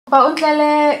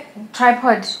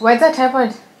Tripod. Where's that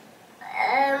tripod?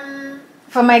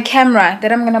 For my camera.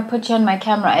 That I'm gonna put you on my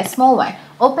camera. A small one.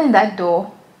 Open that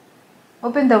door.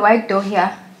 Open the white door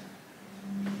here.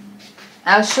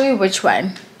 I'll show you which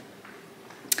one.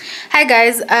 Hi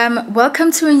guys,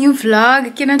 welcome to a new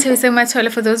vlog.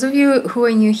 For those of you who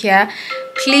are new here,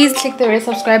 please click the red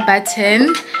subscribe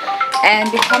button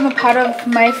and become a part of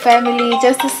my family.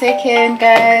 Just a second,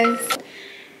 guys.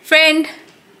 Friend.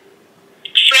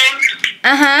 The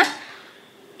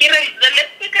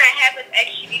lipstick I have is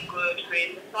actually good,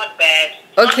 friend. It's not bad.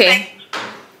 Okay.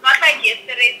 Not like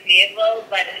yesterday's level,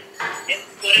 but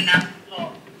it's good enough.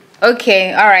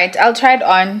 Okay, alright. I'll try it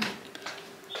on.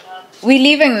 We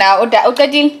leaving now. Almost.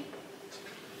 Yeah.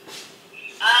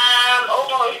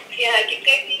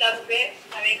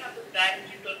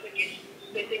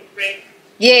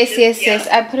 Yes.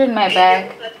 I put it in my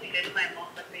bag.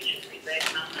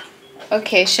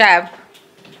 Okay, sharp.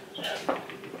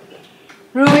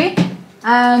 Rui,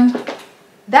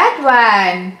 that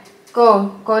one.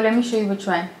 Go. Let me show you which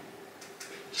one.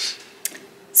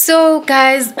 So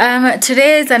guys,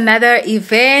 today is another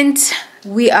event.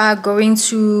 We are going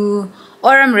to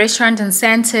Oram restaurant in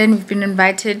Sandton. We've been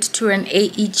invited to an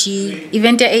AEG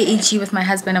event at AEG with my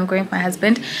husband. I'm going with my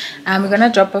husband. We're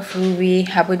gonna drop off Ruby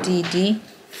Habodidi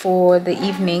for the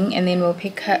evening, and then we'll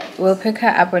pick her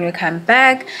up when we come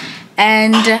back.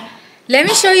 And let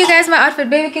me show you guys my outfit.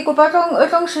 Baby, shoot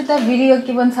that video.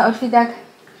 Outfit.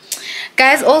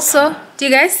 Guys, also, do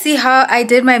you guys see how I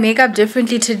did my makeup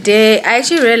differently today? I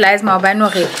actually realized my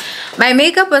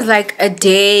makeup was like a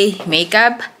day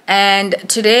makeup, and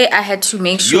today I had to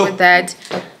make sure that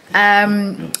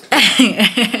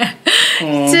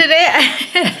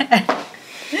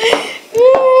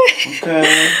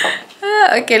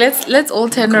okay, let's all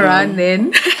turn around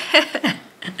then.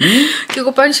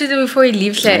 Before you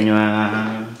leave,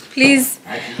 please.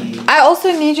 I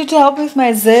also need you to help with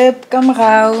my zip. Come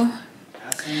around.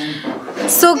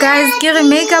 So guys, get a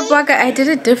makeup work. I did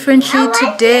it differently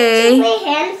today. I want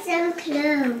handsome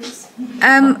clothes.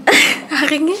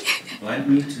 Want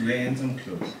me to wear handsome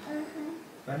clothes?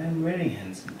 But I'm wearing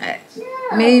handsome clothes.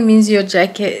 Maybe means your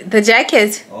jacket. The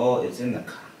jacket? Oh, it's in the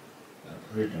car. I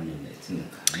put it on it. It's in the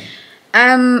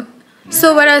car.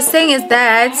 So what I was saying is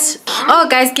that, oh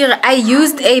guys, I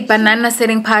used a banana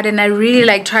setting powder, and I really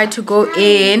like tried to go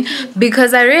in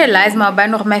because I realized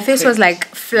my face was like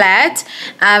flat,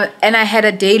 and I had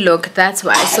a day look. That's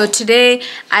why. So today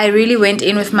I really went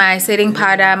in with my setting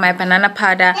powder, my banana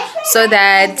powder, so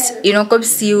that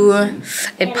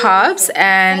it pops,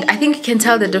 and I think you can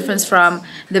tell the difference from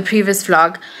the previous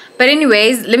vlog. But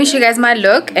anyways, let me show you guys my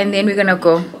look, and then we're gonna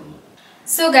go.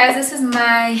 So guys, this is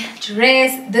my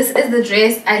dress. This is the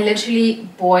dress I literally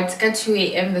bought at 2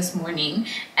 a.m. this morning,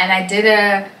 and I did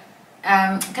a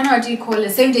kind of, what do you call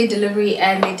it, same day delivery,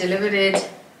 and they delivered it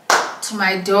to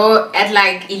my door at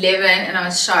like 11, and I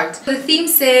was shocked. The theme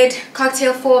said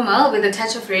cocktail formal with a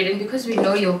touch of red, and because we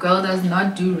know your girl does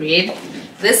not do red,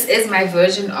 this is my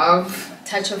version of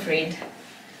touch of red.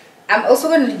 I'm also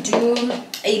going to do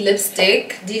a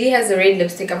lipstick. Didi has a red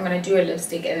lipstick. I'm going to do a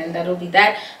lipstick, and then that'll be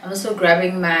that. I'm also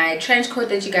grabbing my trench coat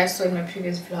that you guys saw in my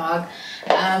previous vlog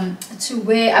to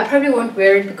wear. I probably won't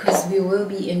wear it because we will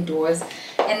be indoors.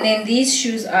 And then these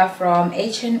shoes are from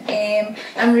H&M.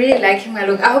 I'm really liking my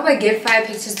look. I hope I get 5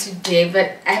 pictures today,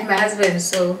 but I have my husband,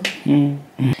 so.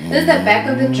 This is the back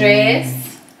of the dress.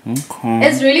 Okay.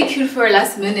 It's really cute for a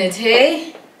last minute,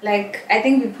 hey? Like, I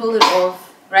think we pulled it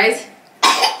off, right?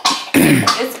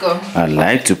 Let's go. I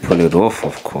like to pull it off,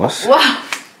 of course. Wow,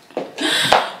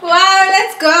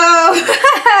 let's go.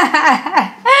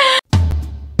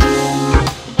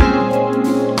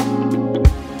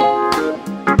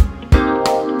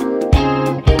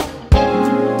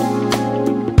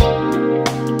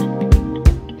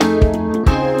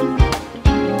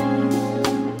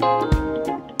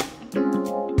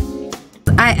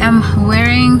 I am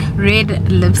wearing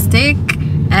red lipstick,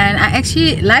 and I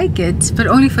actually like it, but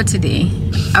only for today.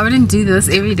 I wouldn't do this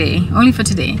every day, only for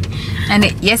today. And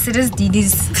yes, it is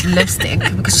Didi's lipstick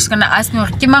because she's gonna ask me, I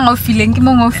was gonna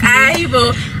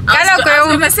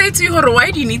say to you,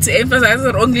 why do you need to emphasize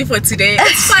it only for today?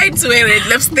 It's fine to wear red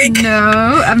lipstick.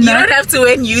 No, I'm not. You don't have to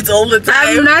wear nudes all the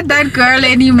time. I'm not that girl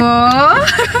anymore.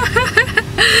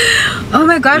 Oh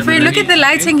my god, Fred, look at the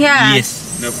lighting here. Yes.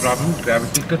 No problem. Grab a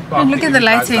ticket. Look at the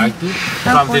lighting.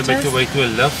 From there, make your way to a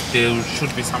lift. There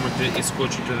should be someone to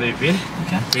escort you to the event.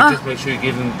 Okay. Just make sure you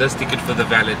give them this ticket for the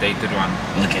validated one.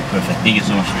 Okay, perfect. Thank you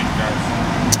so much, guys.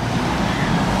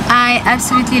 I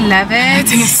absolutely love it. I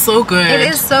think it's so good.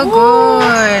 It is so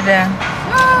good.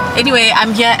 Anyway,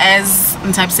 I'm here as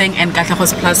and type saying and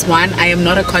Katlagos +1. I am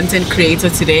not a content creator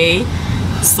today.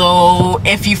 So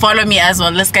if you follow me as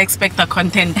well, let's expect the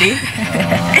content day.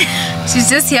 She's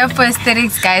just here for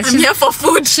aesthetics, guys. I'm here for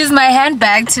food. She's my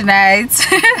handbag tonight.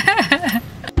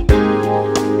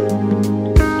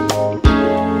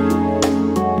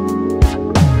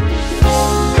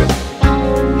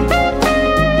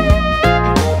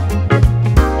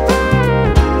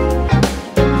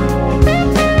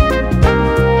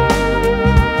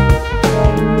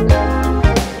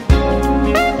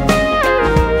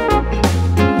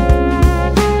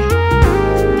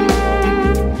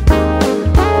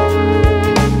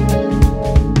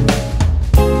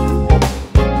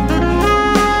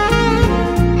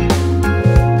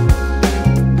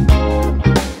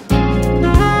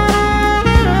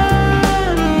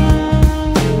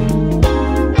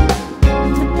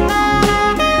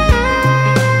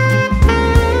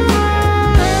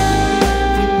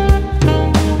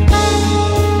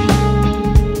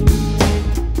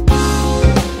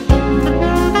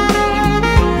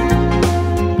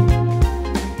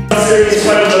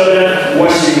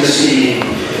 washing machine.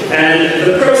 And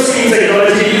the Pro Steam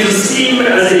technology uses steam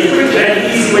as a quick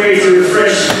and easy way to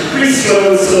refresh creased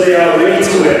clothes so they are ready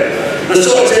to wear. The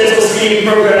short gentle steaming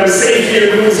program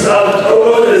safely removes out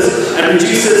odors and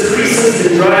reduces creases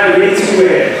in dry ready to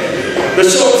wear. The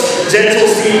short gentle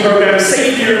steam program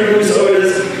safely removes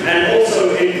odors and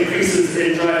also increases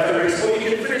in dry fabrics. Or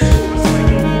you can finish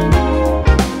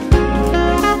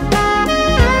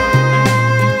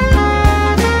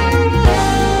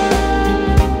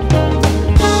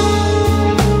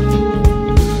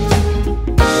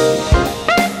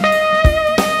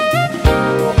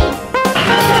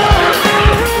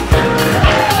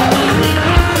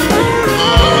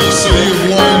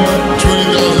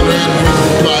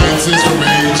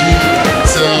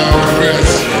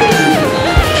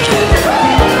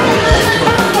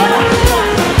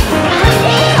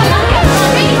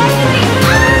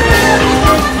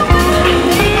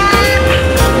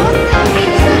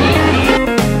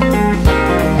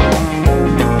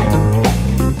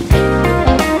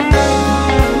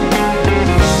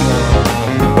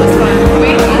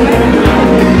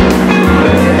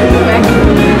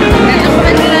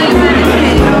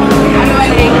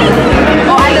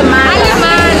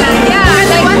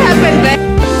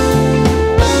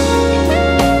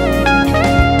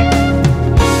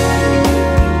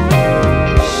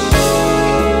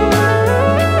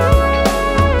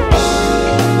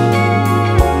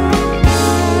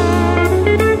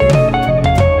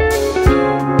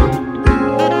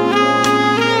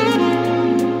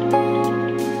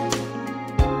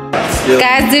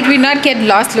Guys, did we not get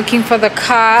lost looking for the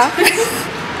car?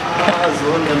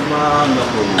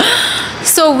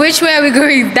 So which way are we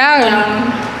going?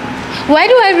 Down? Why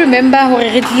do I remember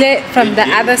Horitle from the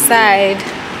other side?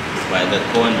 By the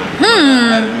corner.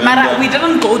 Mara, we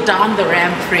didn't go down the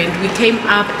ramp, friend. We came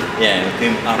up. Yeah, we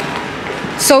came up.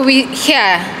 So we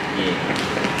here?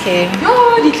 Yeah. Okay.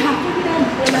 Oh, the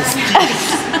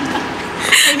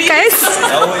Guys,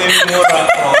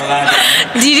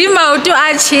 did you mount to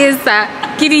our chase? I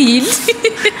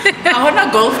want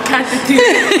a golf cart.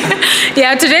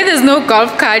 Yeah, today there's no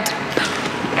golf cart.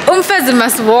 Umfazi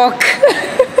must walk.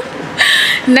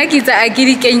 Nakita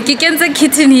agiri kenza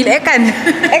kitten hill.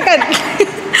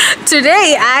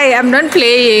 Today I am not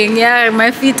playing. Yeah,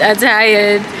 my feet are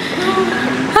tired.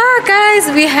 Guys,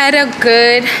 we had a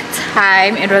good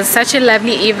time. It was such a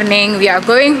lovely evening. We are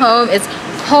going home. It's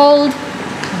cold,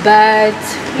 but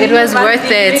it was worth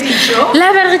it.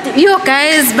 Yo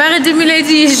guys, how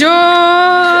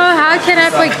can I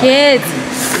forget?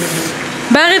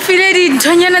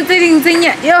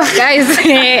 Yo guys,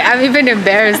 I'm even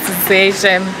embarrassed to say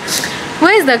Shem.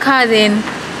 Where's the car then?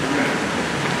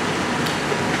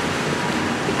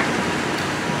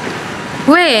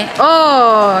 Where?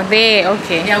 Oh, there.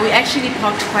 Okay. Yeah, we actually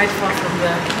parked quite far from the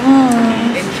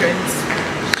entrance.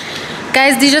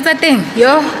 Guys, did you that thing?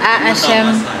 Yo,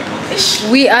 Hashem,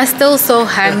 we are still so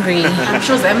hungry. I'm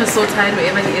sure Zem is so tired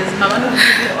wherever he is. Mama will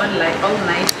be on like all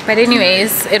night. But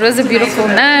anyways, it was a beautiful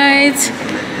night.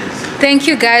 Thank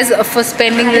you guys for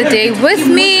spending the day with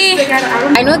me.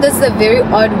 I know this is a very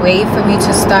odd way for me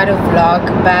to start a vlog,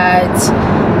 but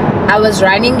I was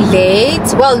running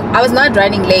late. Well, I was not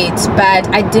running late, but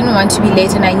I didn't want to be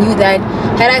late, and I knew that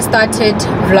had I started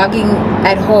vlogging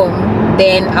at home,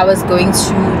 then I was going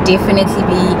to definitely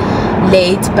be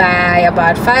late by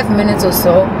about 5 minutes or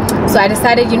so. So I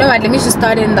decided, you know what, let me just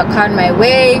start in the car on my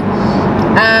way.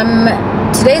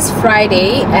 Today's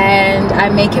Friday and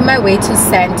I'm making my way to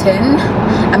Sandton.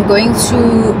 I'm going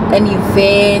to an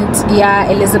event, yeah,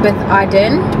 Elizabeth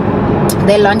Arden.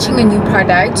 they're launching a new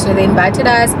product, so they invited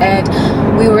us, and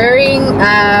we're wearing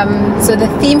so the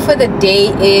theme for the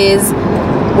day is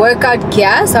workout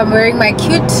gear. So I'm wearing my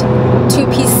cute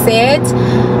two-piece set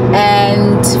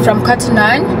and from Cotton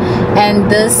On, and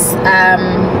this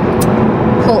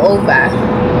pullover.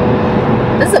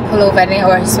 This is a pullover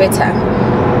or a sweater.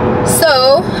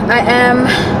 So I am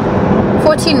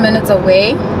 14 minutes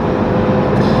away.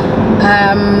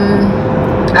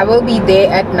 I will be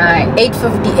there at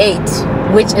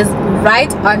 8:58, which is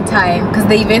right on time because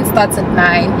the event starts at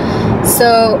 9.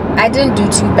 So I didn't do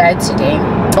too bad today.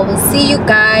 I will see you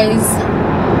guys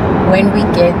when we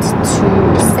get to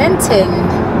Senton.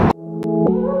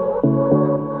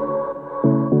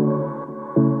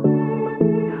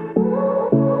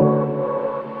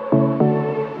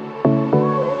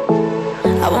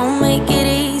 I won't make it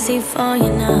easy for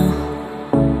you now.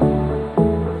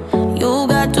 You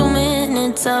got 2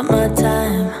 minutes of my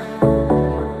time,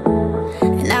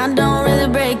 and I don't really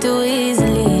break too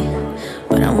easily,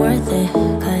 but I'm worth it,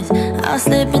 cause I'll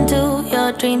slip into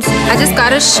your dreams. I just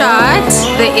got a shot.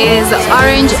 There is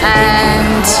orange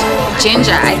and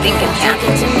ginger, I think, in here.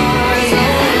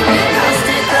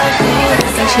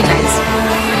 It's actually nice.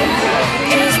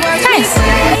 Nice.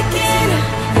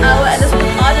 Our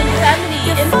Elizabeth Arden family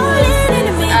influence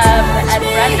at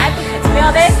brand advocates. We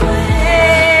are there.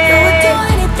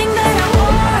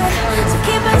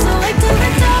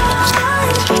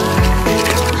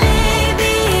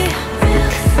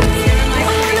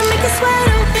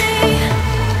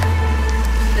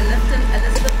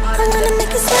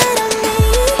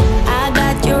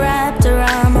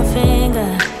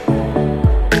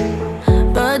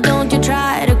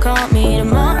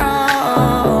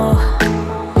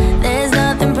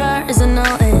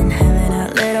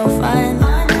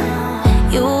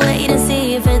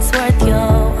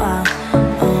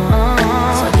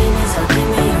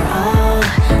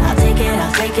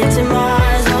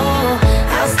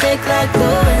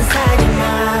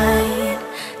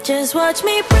 Just watch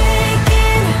me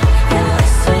breaking. You're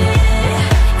sweet.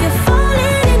 You're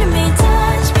falling into me,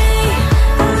 touch me.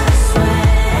 I swear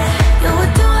you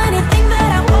would do anything that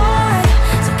I want.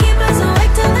 So keep us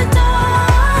awake till the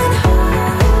dawn.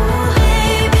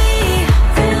 Baby,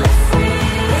 feel free.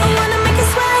 I wanna make you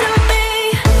sweat on me.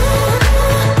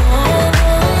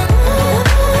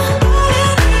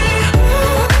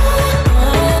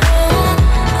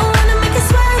 I wanna make you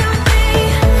sweat on me.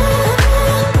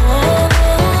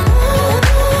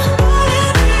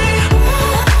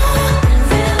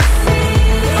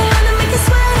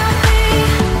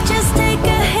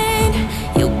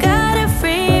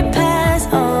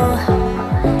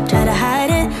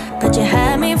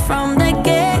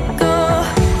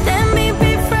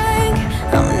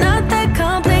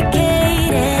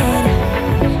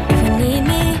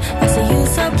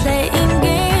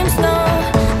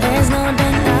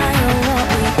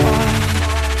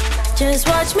 Just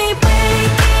watch me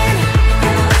breaking.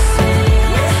 You're sweet.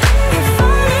 You're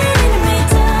falling into me,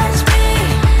 touch me.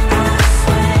 I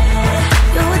swear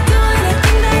you would do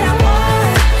anything that I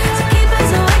want. So keep us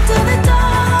awake till the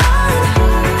dawn.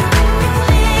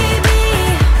 Baby,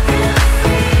 feel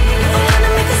free. I wanna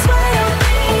make you sweat on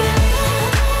me.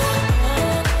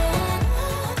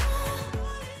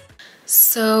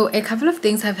 So a couple of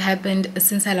things have happened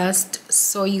since I last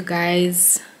saw you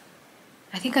guys.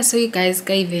 I think I saw you guys at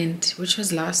event, which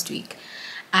was last week.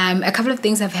 A couple of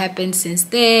things have happened since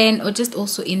then, or just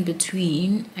also in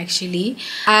between. Actually,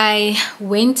 I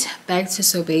went back to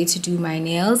Sobe to do my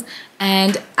nails,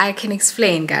 and I can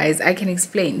explain, guys. I can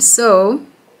explain. So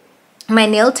my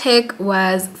nail tech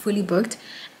was fully booked,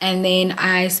 and then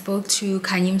I spoke to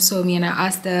Kanyim Somi and I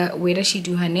asked her where does she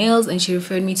do her nails, and she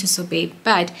referred me to Sobe,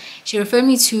 but she referred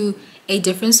me to a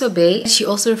different Sobe. She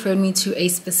also referred me to a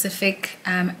specific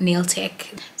nail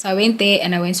tech. So I went there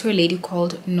and I went to a lady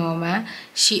called Norma.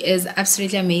 She is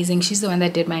absolutely amazing. She's the one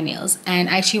that did my nails, and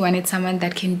I actually wanted someone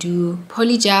that can do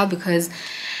polygel because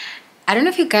I don't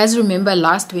know if you guys remember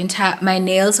last winter my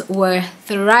nails were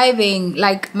thriving.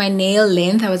 Like my nail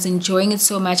length, I was enjoying it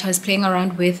so much. I was playing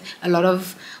around with a lot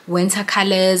of winter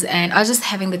colors and I was just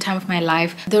having the time of my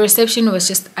life. The reception was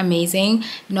just amazing.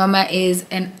 Norma is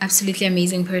an absolutely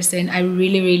amazing person. I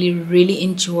really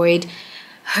enjoyed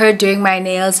her doing my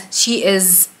nails. She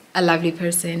is a lovely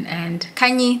person. And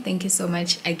Kanye, thank you so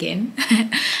much again.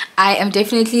 I am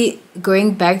definitely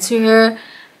going back to her.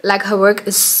 Like her work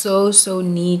is so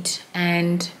neat,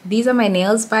 and these are my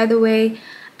nails, by the way.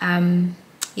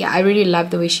 Yeah, I really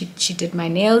love the way she did my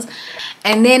nails.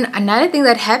 And then another thing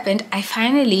that happened, I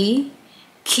finally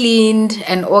cleaned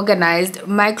and organized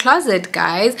my closet,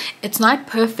 guys. It's not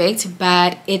perfect,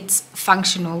 but it's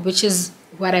functional, which is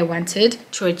what I wanted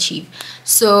to achieve.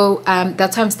 So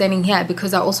that's why I'm standing here,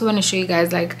 because I also want to show you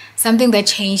guys like something that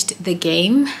changed the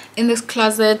game in this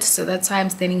closet. So that's why I'm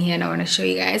standing here and I want to show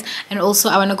you guys. And also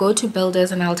I want to go to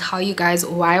Builders and I'll tell you guys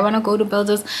why I want to go to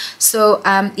Builders. So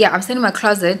yeah, I'm standing in my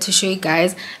closet to show you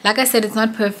guys. Like I said, it's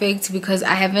not perfect because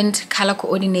I haven't color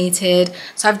coordinated,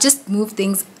 so I've just moved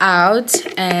things out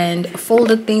and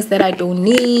folded things that I don't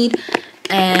need.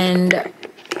 And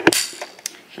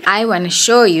I want to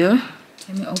show you,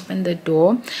 let me open the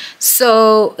door.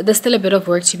 So there's still a bit of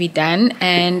work to be done,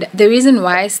 and the reason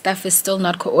why stuff is still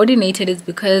not coordinated is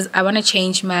because I want to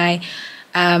change my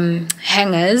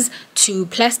hangers to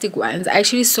plastic ones. I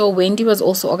actually saw Wendy was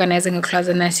also organizing a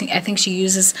closet, and I think she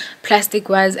uses plastic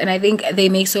ones, and I think they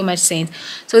make so much sense.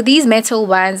 So these metal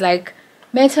ones, like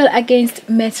metal against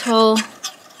metal,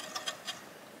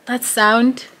 that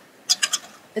sound,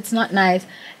 it's not nice.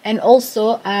 And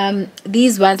also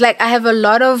these ones, like I have a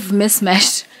lot of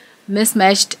mismatched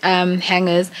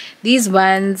hangers. These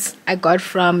ones I got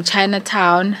from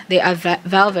Chinatown. They are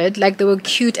velvet. Like they were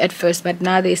cute at first, but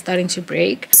now they're starting to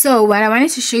break. So what I wanted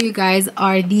to show you guys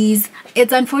are these.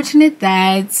 It's unfortunate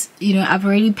that, you know, I've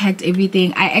already packed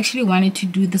everything. I actually wanted to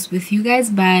do this with you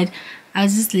guys, but I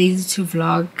was just lazy to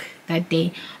vlog that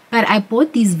day. But I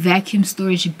bought these vacuum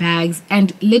storage bags,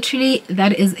 and literally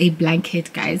that is a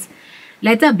blanket, guys.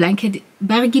 Leather blanket,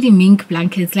 barigiri mink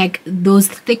blankets, like those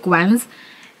thick ones.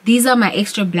 These are my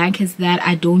extra blankets that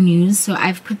I don't use, so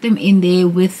I've put them in there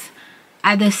with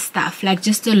other stuff, like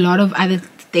just a lot of other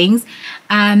things.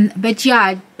 But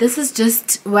yeah, this is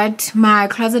just what my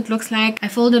closet looks like. I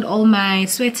folded all my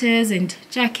sweaters and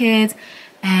jackets,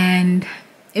 and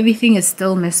everything is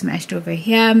still mismatched over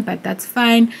here, but that's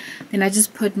fine. Then I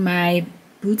just put my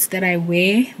boots that I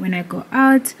wear when I go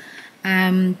out.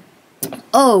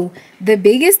 Oh, the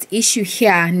biggest issue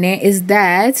here is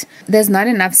that there's not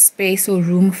enough space or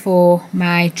room for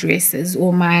my dresses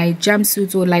or my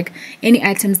jumpsuits or like any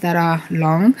items that are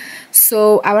long.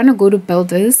 So I want to go to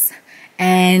Builders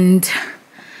and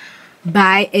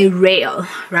buy a rail,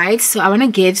 right? So I want to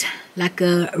get like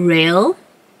a rail,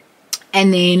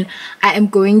 and then I am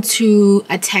going to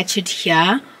attach it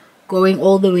here, going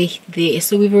all the way there.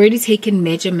 So we've already taken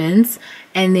measurements,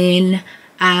 and then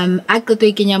then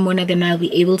I'll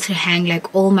be able to hang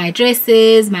like all my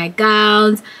dresses, my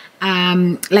gowns.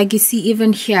 Like you see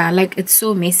even here, like it's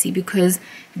so messy because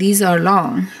these are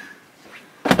long.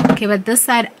 Okay, but this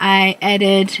side I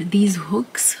added these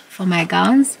hooks for my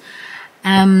gowns.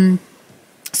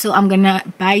 So I'm gonna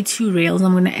buy 2 rails.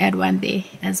 I'm gonna add one there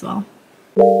as well.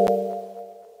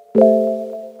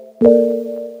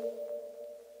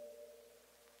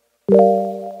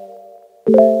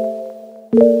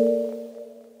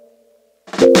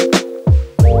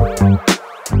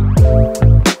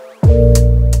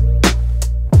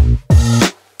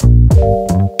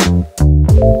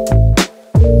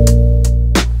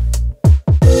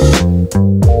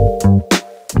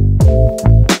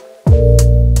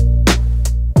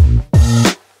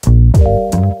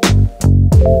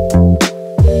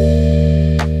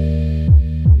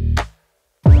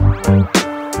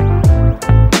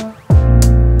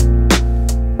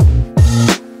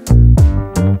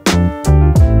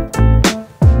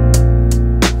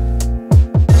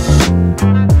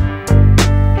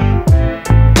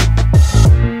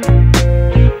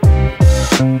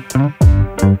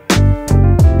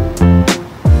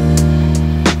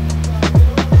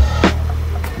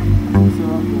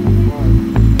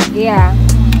 Yeah.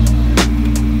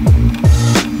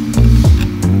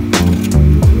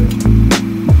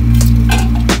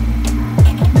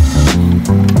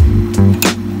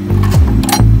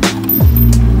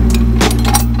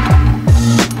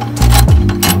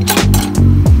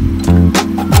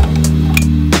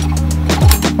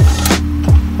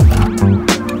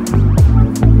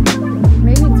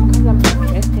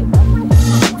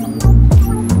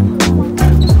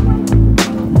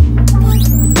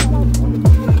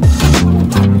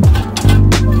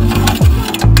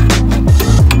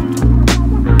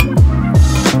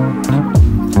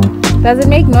 Does it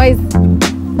make noise?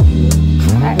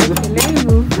 Let me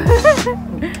move.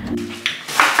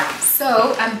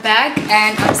 So I'm back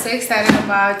and I'm so excited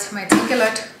about my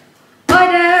takealot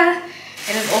order.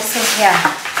 It is also here.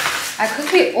 I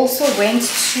quickly also went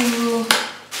to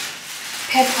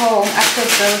Pep Home after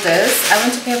Builders. I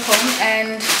went to Pep Home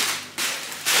and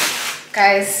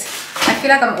guys, I feel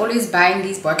like I'm always buying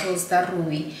these bottles that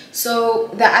Ruby. So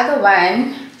the other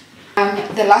one,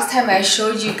 the last time I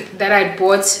showed you that I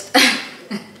bought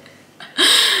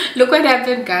look what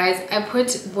happened, guys. I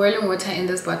put boiling water in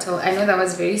this bottle. I know that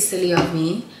was very silly of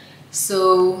me,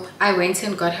 so I went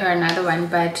and got her another one,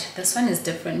 but this one is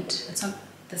different. It's not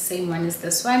the same one as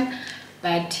this one,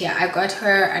 but yeah, I got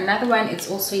her another one. It's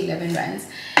also 11 rands.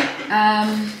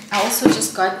 I also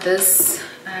just got this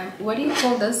what do you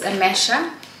call this, a masher,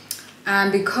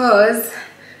 because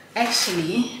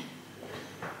actually,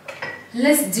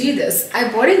 let's do this. I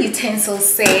bought a utensil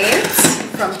set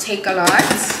from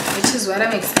Takealot, which is what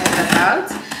I'm excited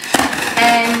about,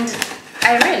 and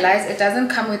I realized it doesn't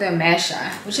come with a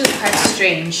masher, which is quite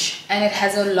strange, and it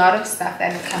has a lot of stuff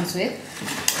that it comes with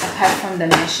apart from the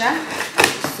masher.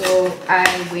 So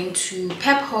I went to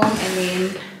Pep Home and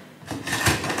then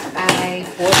I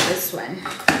bought this one.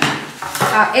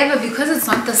 However, because it's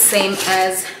not the same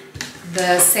as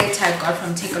the set I got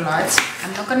from Takealot,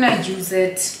 I'm not gonna use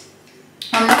it.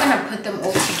 I'm not gonna put them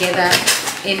all together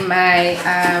in my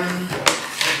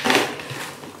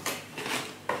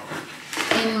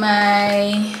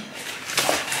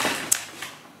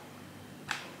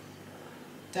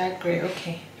dark gray.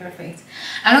 Okay, perfect.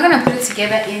 I'm not gonna put it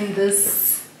together in this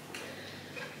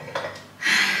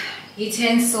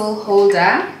utensil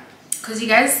holder because you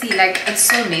guys see, like, it's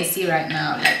so messy right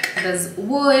now. Like, there's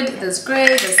wood, there's gray,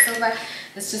 there's silver.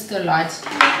 It's just a lot,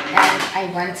 and I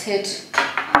wanted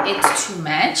it to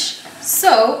match,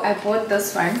 so I bought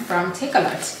this one from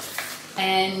Takealot,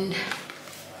 and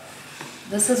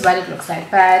this is what it looks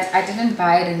like, but I didn't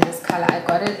buy it in this color. I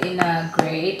got it in a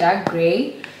gray, dark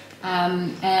gray.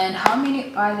 And how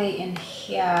many are they in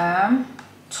here?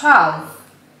 12.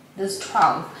 There's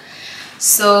 12.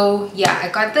 So yeah, I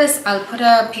got this. I'll put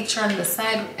a picture on the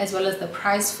side as well as the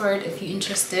price for it if you're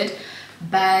interested.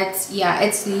 But yeah,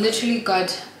 it's literally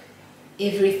got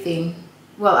everything,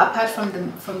 well, apart from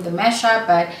the masher,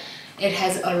 but it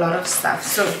has a lot of stuff.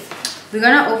 So we're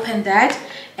gonna open that.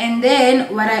 And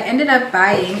then what I ended up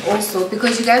buying also,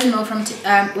 because you guys know from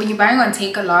when you're buying on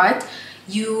Takealot,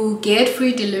 you get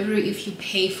free delivery if you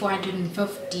pay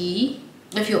 450,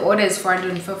 if your order is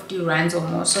 450 rands or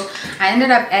more. So I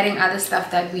ended up adding other stuff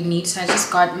that we need. So I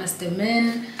just got Mr.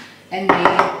 Min, and then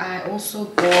I also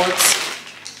bought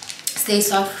Stay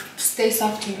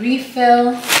Soft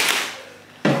Refill,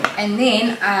 and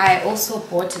then I also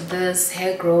bought this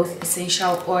hair growth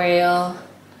essential oil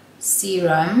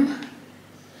serum.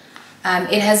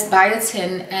 It has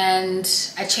biotin, and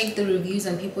I checked the reviews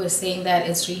and people are saying that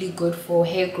it's really good for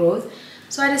hair growth.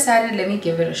 So I decided, let me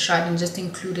give it a shot and just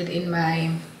include it in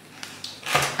my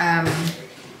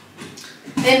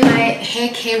hair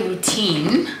care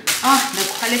routine. Oh, the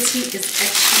quality is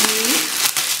actually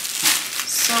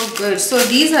so good. So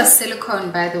these are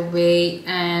silicone, by the way,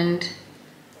 and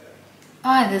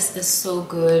oh, this is so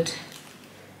good.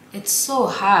 It's so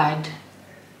hard.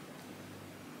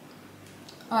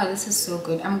 Oh, this is so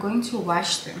good. I'm going to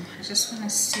wash them. I just want to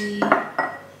see.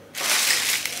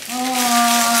 Oh,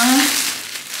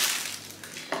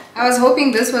 I was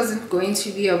hoping this wasn't going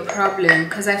to be a problem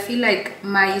because I feel like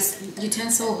my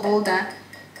utensil holder,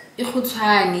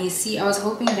 see, I was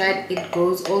hoping that it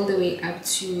goes all the way up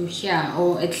to here,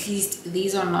 or at least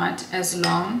these are not as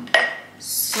long.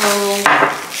 So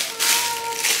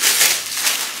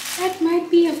that might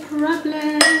be a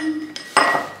problem.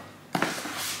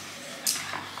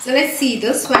 So let's see,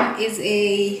 this one is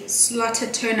a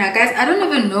slotted turner. Guys, I don't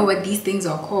even know what these things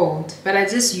are called, but I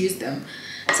just use them.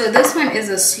 So this one is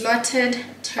a slotted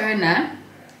turner.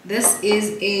 This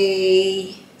is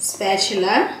a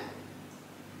spatula.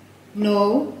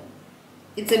 No,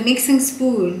 it's a mixing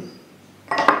spoon.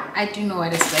 I do know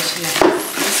what a spatula is.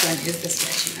 This one is the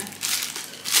spatula.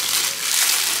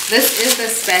 This is the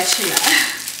spatula.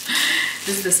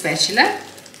 This is the spatula,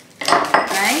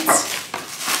 right?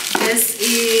 This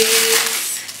is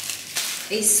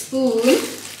a spoon.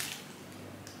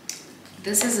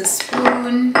 This is a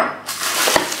spoon.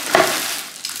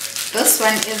 This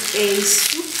one is a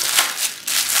soup,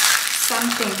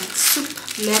 soup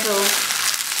ladle.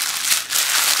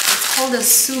 It's called a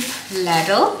soup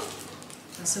ladle.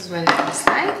 This is what it looks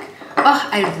like. Oh,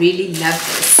 I really love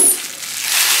this.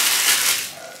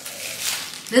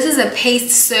 This is a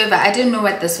paste server. I didn't know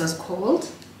what this was called.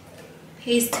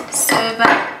 Paste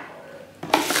server.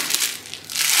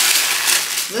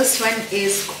 This one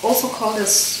is also called a,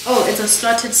 oh, it's a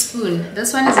slotted spoon.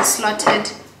 This one is a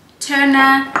slotted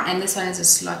turner, and this one is a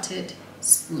slotted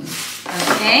spoon.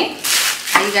 Okay,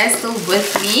 are you guys still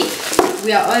with me?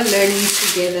 We are all learning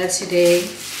together today.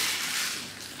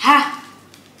 Ha!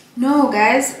 No,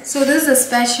 guys. So this is a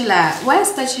spatula. Why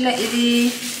spatula?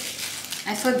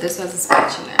 I thought this was a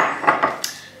spatula.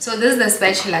 So this is the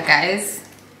spatula, guys,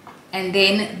 and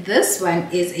then this one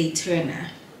is a turner.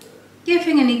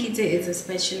 It's a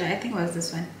spatula. I think it was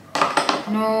this one.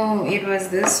 No, it was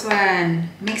this one.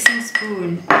 Mixing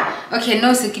spoon. Okay,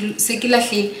 no,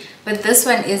 circularly, but this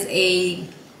one is a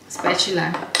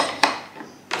spatula.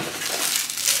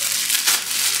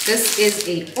 This is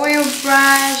a oil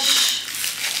brush.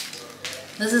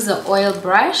 This is an oil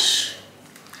brush.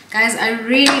 Guys, I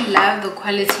really love the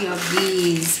quality of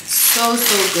these. So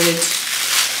good.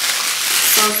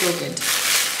 So good.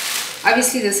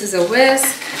 Obviously this is a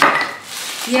whisk.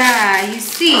 Yeah, you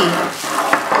see.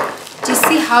 Do you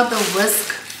see how the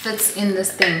whisk fits in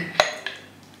this thing?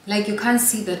 Like, you can't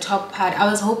see the top part. I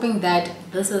was hoping that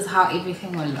this is how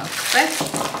everything will look, but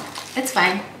it's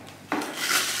fine.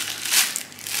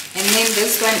 And then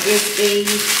this one is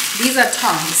these are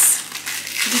tongs.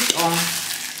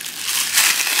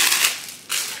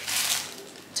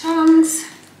 Tongs.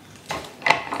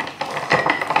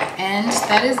 And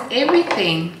that is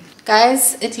everything.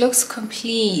 Guys, it looks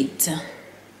complete.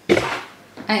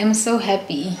 I am so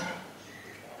happy.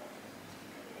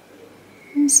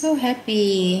 I'm so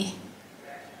happy.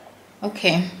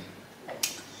 Okay.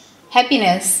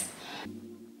 Happiness.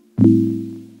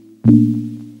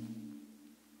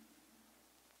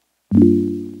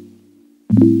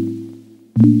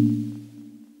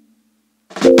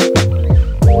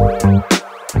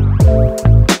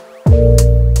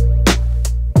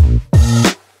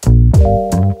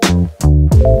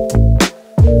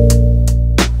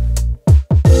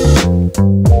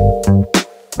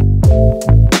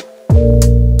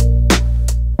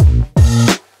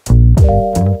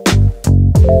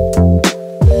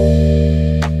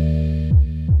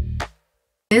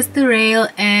 There's the rail,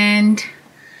 and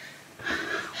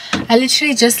I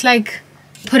literally just like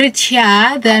put it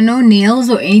here. There are no nails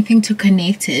or anything to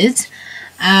connect it,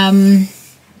 and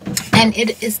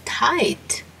it is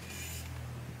tight.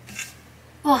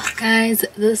 Oh guys,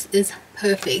 this is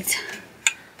perfect.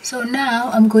 So now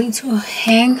I'm going to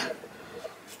hang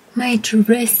my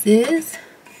dresses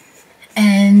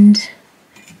and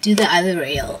do the other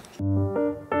rail.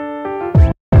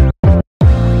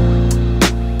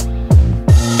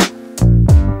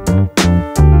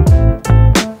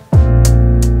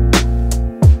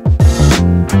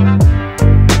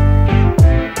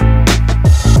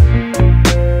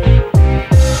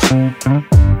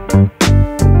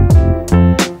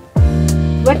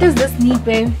 What does this need,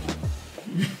 babe?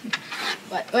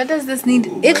 What does this need?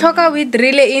 It's okay, we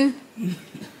drill it in.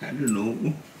 I don't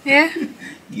know. Yeah?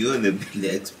 You're the big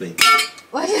expert.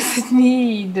 What does it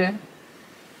need?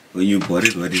 When you bought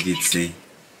it, what did it say?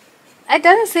 I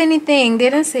didn't say anything. They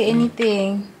didn't say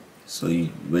anything. So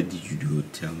what did you do?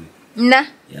 Tell me. Nah.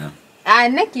 Yeah. I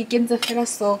can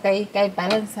so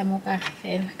balance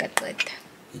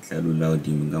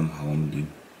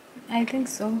I think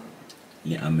so.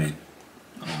 Yeah, amen.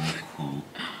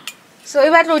 So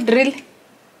if I do drill.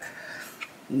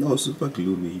 No, super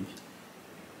glue maybe.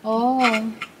 Oh.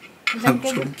 I'm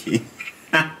joking.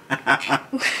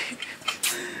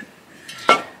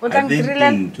 What I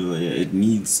think it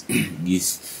needs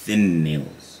these thin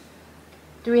nails.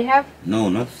 Do we have? No,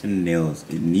 not thin nails.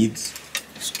 It needs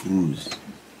screws.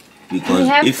 Because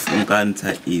if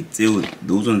Nkanta it,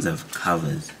 those ones have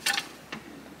covers.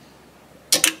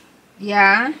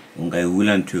 Yeah. Ungai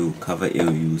willing to cover it,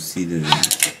 you see the.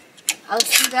 I'll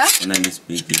see that. When I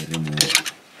speak it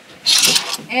remove.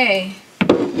 Hey.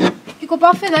 You could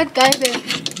buy that guy there.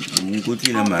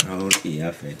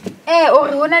 Hey, or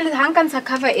Honali Hankansa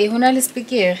cover a Honali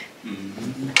speaker.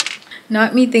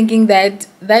 Not me thinking that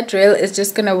that drill is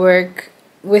just gonna work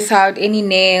without any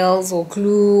nails or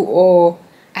glue, or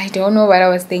I don't know what I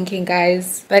was thinking,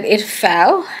 guys, but it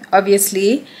fell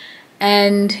obviously.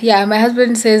 And yeah, my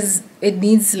husband says it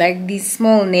needs like these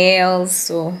small nails,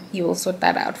 so he will sort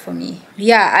that out for me.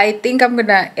 Yeah, I think I'm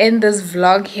gonna end this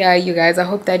vlog here, you guys. I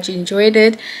hope that you enjoyed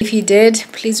it. If you did,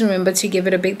 please remember to give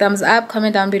it a big thumbs up,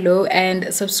 comment down below,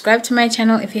 and subscribe to my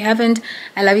channel if you haven't.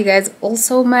 I love you guys all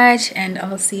so much, and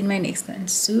I'll see you in my next one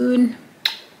soon.